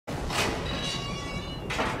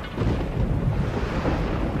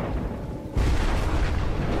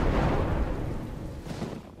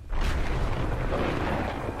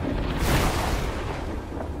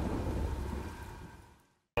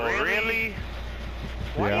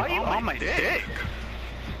Why are you on my dick?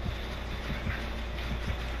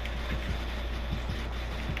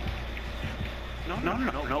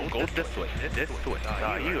 No, go this way. This way.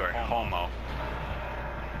 You are homo.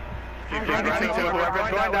 Keep running to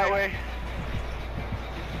whoever's going that way.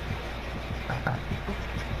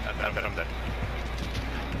 I'm dead.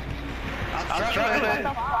 I'm struggling.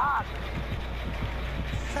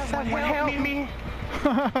 Someone help me.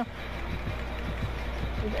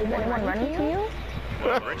 Is anyone running to you?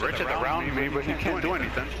 Well, Richard's around me, but he can't do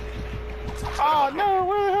anything. Oh no,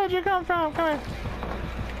 where the hell did you come from? Come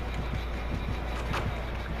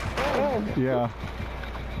here. Yeah.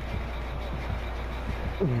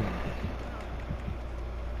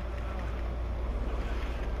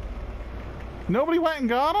 Nobody went and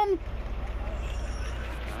got him?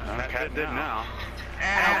 Cat did now.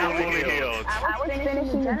 And I'm fully healed. I was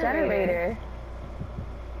finishing the generator.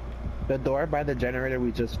 The door by the generator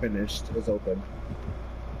we just finished is open.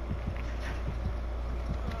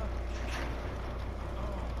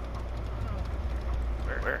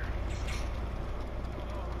 Where?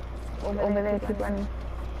 Over there, keep running.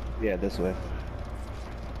 Yeah, this way.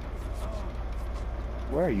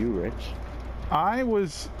 Where are you, Rich? I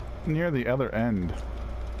was near the other end.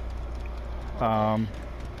 I'm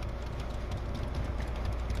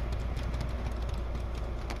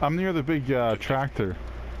near the big tractor.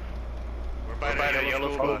 We're by the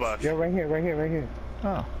yellow school bus. Yeah, right here.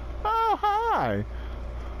 Oh. Oh, hi!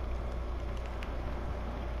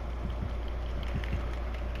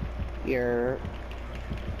 Here.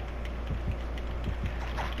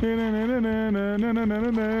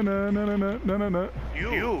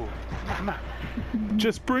 You!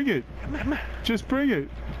 Just bring it! Just bring it!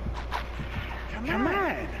 Come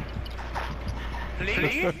on!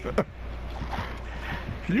 Please?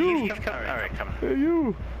 You! Alright, come on. Hey,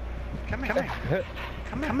 you! Come on.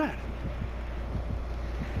 Come on.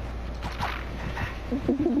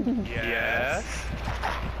 Yes.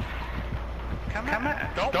 Come on.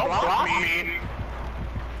 Don't block me.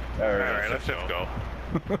 Alright, let's just go.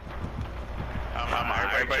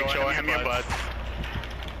 Everybody show him your butts.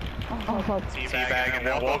 Teabag and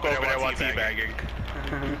then walk over there while teabagging.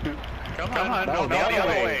 Come on, no, the other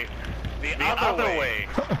way. The other way.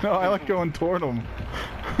 No, I like going toward him.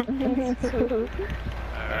 Alright.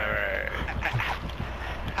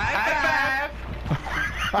 High five!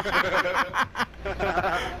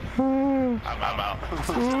 I'm out.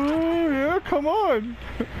 Oh, yeah, come on.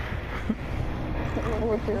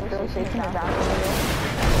 We're just still shaking her down a little.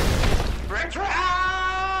 Retro!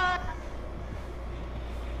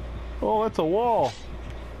 Oh, that's a wall.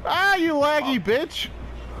 Ah, you laggy bitch.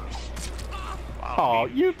 Oh,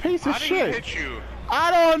 you piece of How did shit. he hit you?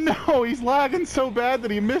 I don't know. He's lagging so bad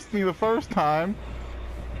that he missed me the first time.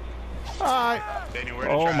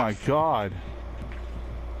 Oh my god.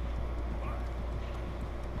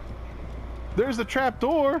 There's the trap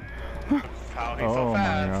door. How he's so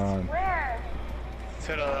fast. My god. Where?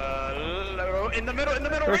 To the in the middle,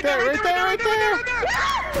 Right there. That's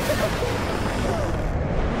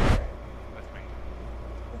me.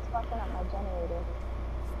 It's fucking up my generator.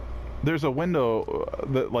 There's a window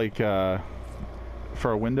that like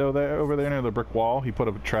for a window there over there near the brick wall. He put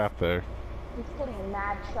a trap there. He's putting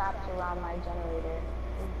mad traps around my generator.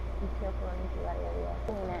 Be careful running through that area.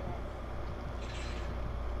 Doing it.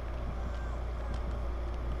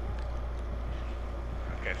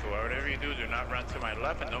 Okay, so whatever you do not run to my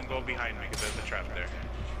left and don't go behind me because there's a trap there.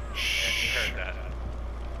 Shh. You heard that.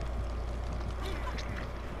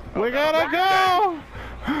 We gotta go!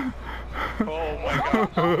 Oh my god.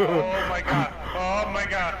 Oh my god. Oh my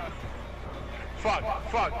god. Fuck.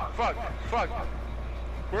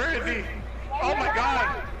 Where is he? Oh my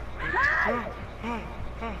god.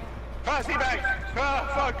 Teabag.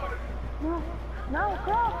 Fuck. No,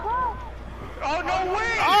 go. Oh no,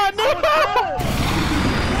 wait. Oh no!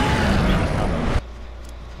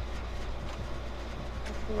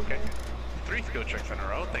 Okay. 3 skill checks in a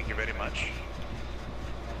row. Thank you very much.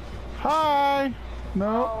 Hi!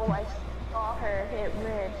 No. Oh, I saw her hit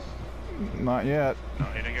Rich. Not yet. No,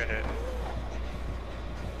 he didn't get hit.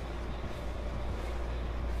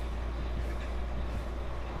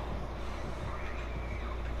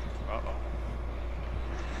 Uh-oh.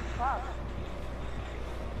 Fuck.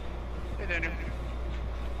 Hey, Daniel.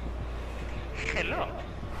 Hello.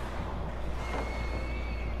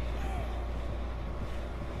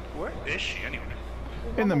 Where is she anyway?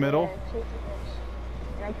 In the middle.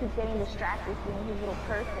 And I keep getting distracted seeing his little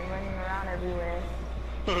person running around everywhere.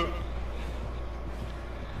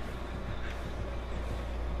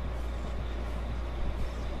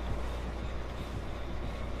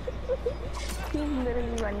 He's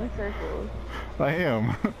literally running circles. I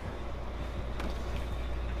am.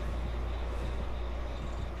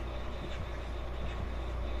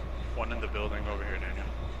 One in the building over here, Daniel.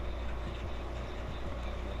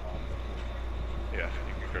 Yeah,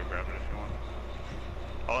 you can go grab it if you want.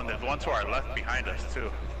 Oh, and there's one to our left behind us, too.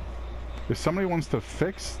 If somebody wants to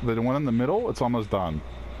fix the one in the middle, it's almost done.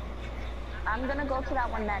 I'm gonna go to that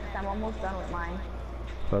one next. I'm almost done with mine.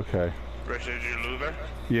 Okay. Rich, did you lose her?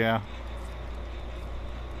 Yeah.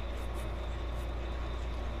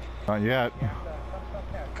 Not yet.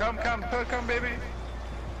 Come, baby.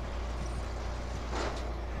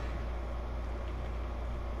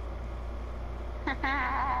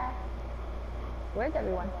 Where's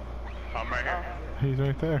everyone? I'm right here. He's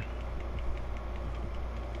right there.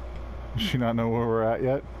 Does she not know where we're at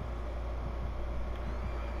yet?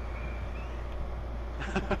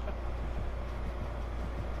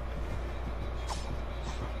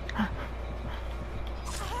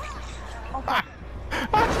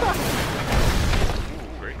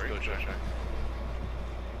 Ooh, great skill check.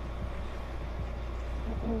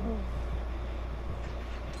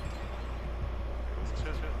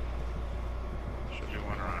 Should be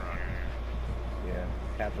one around here. Yeah,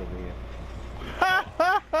 capital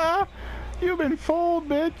B. You've been fooled,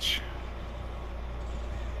 bitch.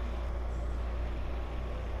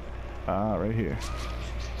 Ah, right here.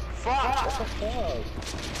 Fuck! What the fuck?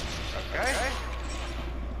 Okay.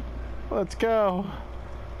 Let's go.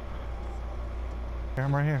 Here,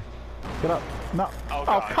 I'm right here. Get up. No. Oh, Oh,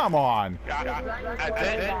 God. come on. I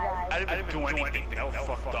didn't even do anything. That was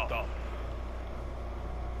fucked up.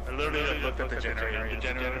 I literally just looked at the generator. The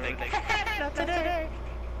generator was like, not today.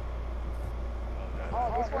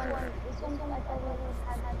 Oh, this one's one I thought we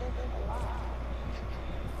had this a lot.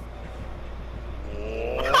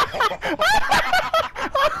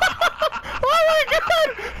 Oh my god!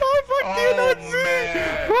 Oh, fuck you, Oh, that's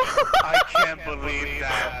man. I can't believe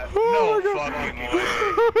that. Oh No my God. fucking way.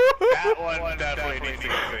 That one definitely needs to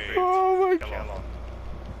get saved. Oh my god. Come on.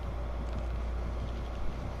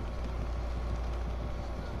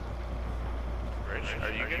 Rich,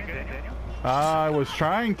 are you getting Daniel? I was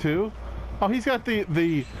trying to. Oh, he's got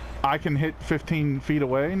the I can hit 15 feet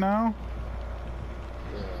away now.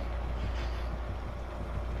 Yeah.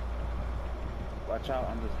 Watch out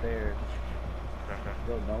on the stairs.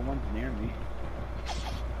 Yo, no one's near me.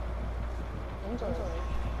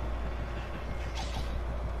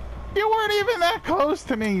 You weren't even that close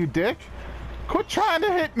to me, you dick. Quit trying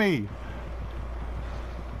to hit me.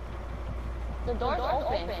 The door's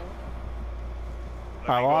open.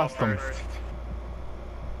 I lost him.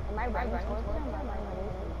 Am I running towards them? Or am I running?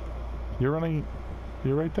 You're running.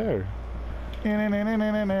 You're right there. Oh,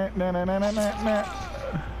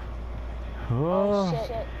 Oh,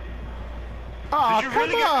 shit. oh Did you come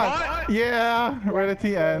really get on. caught? Yeah, right at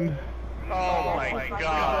the end. Oh my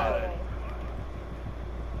god.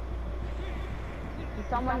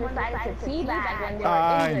 Someone decided to teabag when they were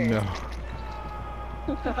I injured. know.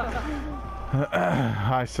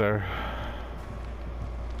 Hi, sir.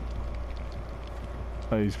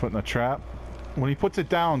 Oh, he's putting a trap. When he puts it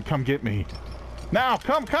down, come get me. Now,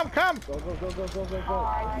 come! Go, go, go, go, go, go, go.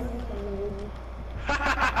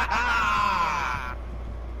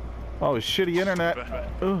 Oh, shitty internet. Go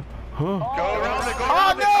around it, go Oh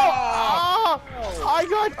around no! it. Oh, I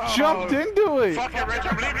got jumped into it. Fuck it, Rich,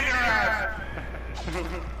 I'm leaving your ass.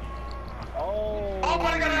 Oh. Oh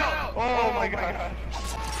my god! Oh my god!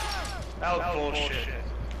 That was bullshit.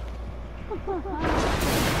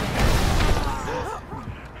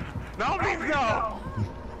 No, please go!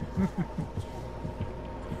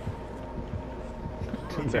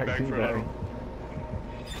 Teabag, teabag.